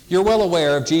You're well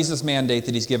aware of Jesus' mandate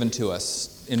that he's given to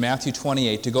us in Matthew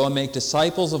 28 to go and make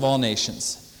disciples of all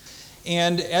nations.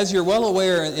 And as you're well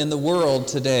aware, in the world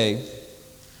today,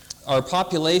 our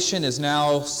population is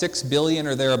now 6 billion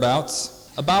or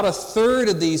thereabouts. About a third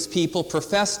of these people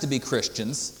profess to be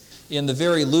Christians in the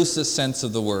very loosest sense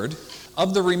of the word.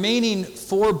 Of the remaining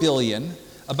 4 billion,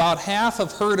 about half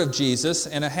have heard of Jesus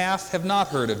and a half have not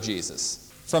heard of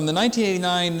Jesus. From the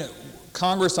 1989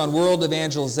 Congress on World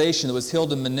Evangelization that was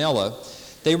held in Manila,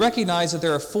 they recognize that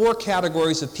there are 4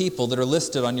 categories of people that are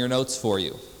listed on your notes for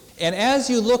you. And as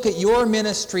you look at your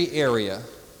ministry area,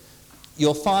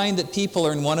 you'll find that people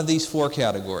are in one of these 4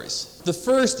 categories. The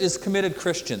first is committed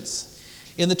Christians.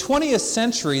 In the 20th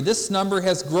century, this number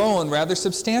has grown rather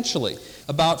substantially.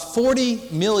 About 40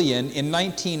 million in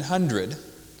 1900,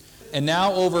 and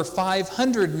now over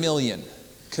 500 million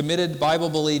committed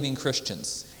Bible-believing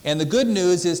Christians. And the good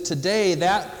news is today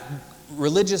that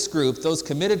religious group, those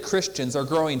committed Christians, are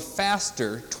growing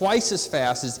faster, twice as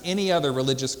fast as any other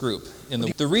religious group.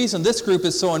 The reason this group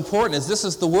is so important is this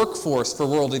is the workforce for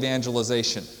world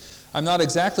evangelization. I'm not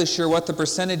exactly sure what the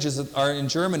percentages are in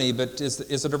Germany, but is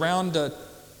it around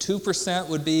 2%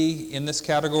 would be in this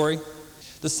category?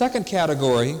 The second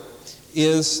category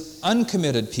is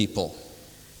uncommitted people.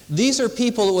 These are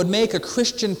people that would make a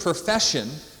Christian profession.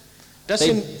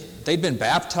 They'd been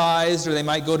baptized, or they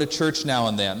might go to church now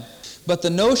and then. But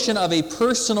the notion of a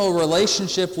personal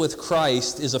relationship with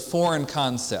Christ is a foreign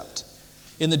concept.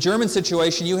 In the German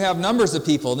situation, you have numbers of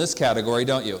people in this category,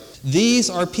 don't you? These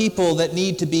are people that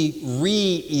need to be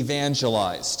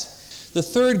re-evangelized. The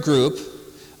third group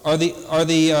are the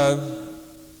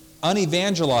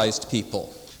unevangelized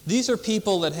people. These are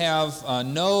people that have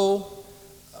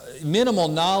minimal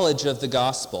knowledge of the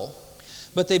gospel,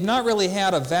 but they've not really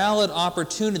had a valid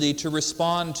opportunity to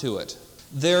respond to it.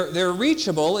 They're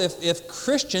reachable if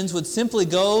Christians would simply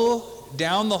go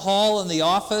down the hall in the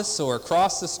office or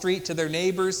across the street to their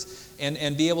neighbors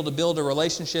and be able to build a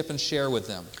relationship and share with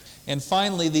them. And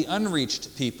finally, the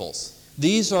unreached peoples.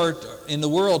 These are, in the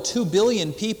world, 2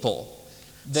 billion people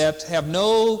that have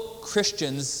no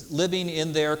Christians living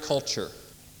in their culture.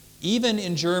 Even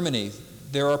in Germany,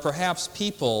 there are perhaps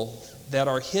people that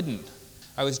are hidden.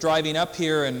 I was driving up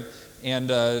here and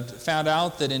found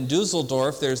out that in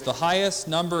Dusseldorf there's the highest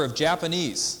number of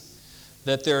Japanese,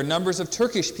 that there are numbers of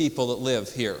Turkish people that live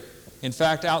here. In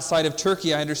fact, outside of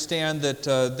Turkey, I understand that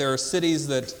there are cities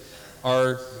that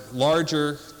are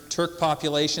larger Turk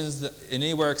populations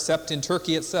anywhere except in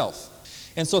Turkey itself.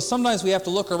 And so sometimes we have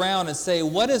to look around and say,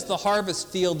 what is the harvest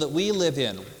field that we live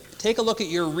in? Take a look at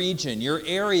your region, your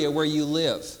area where you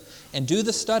live, and do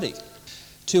the study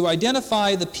to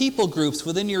identify the people groups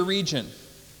within your region.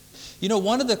 You know,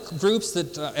 one of the groups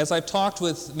that, as I've talked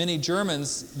with many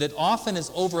Germans, that often is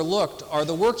overlooked are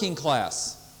the working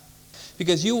class.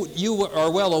 Because you are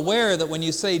well aware that when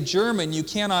you say German, you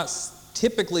cannot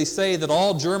typically say that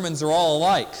all Germans are all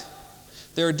alike.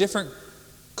 There are different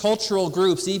cultural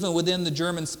groups even within the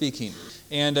German-speaking.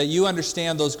 And you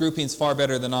understand those groupings far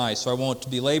better than I, so I won't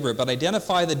belabor it. But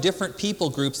identify the different people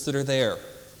groups that are there.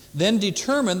 Then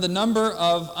determine the number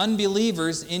of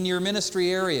unbelievers in your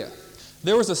ministry area.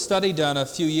 There was a study done a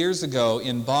few years ago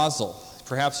in Basel.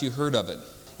 Perhaps you heard of it.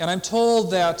 And I'm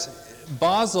told that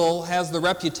Basel has the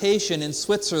reputation in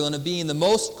Switzerland of being the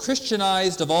most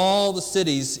Christianized of all the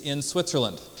cities in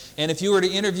Switzerland. And if you were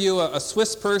to interview a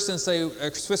Swiss person,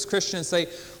 a Swiss Christian, and say,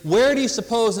 where do you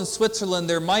suppose in Switzerland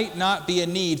there might not be a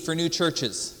need for new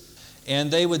churches?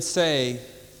 And they would say,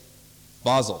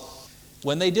 Basel.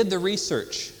 When they did the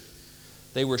research,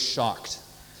 they were shocked.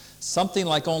 Something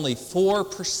like only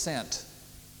 4%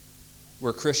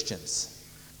 were Christians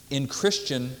in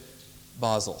Christian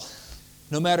Basel.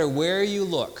 No matter where you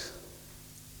look,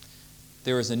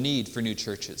 there is a need for new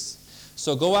churches.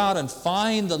 So go out and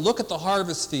look at the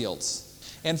harvest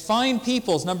fields and find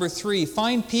peoples. Number 3,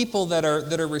 find people that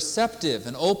are receptive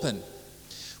and open.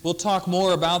 We'll talk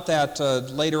more about that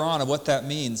later on, of what that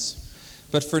means.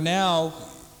 But for now,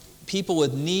 people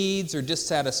with needs or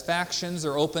dissatisfactions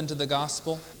are open to the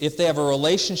gospel. If they have a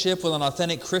relationship with an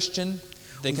authentic Christian,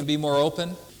 they can be more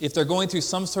open. If they're going through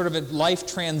some sort of a life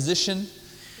transition,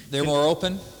 they're more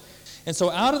open. And so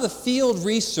out of the field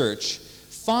research,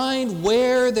 find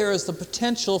where there is the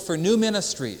potential for new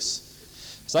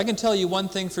ministries. So I can tell you one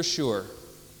thing for sure.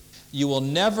 You will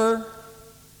never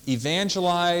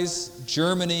evangelize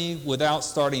Germany without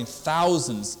starting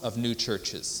thousands of new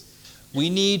churches. We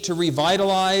need to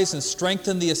revitalize and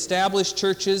strengthen the established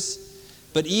churches,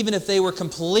 but even if they were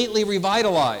completely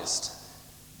revitalized,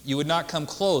 you would not come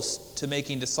close to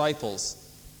making disciples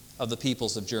of the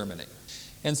peoples of Germany.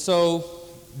 And so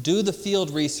do the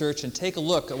field research and take a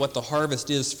look at what the harvest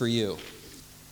is for you.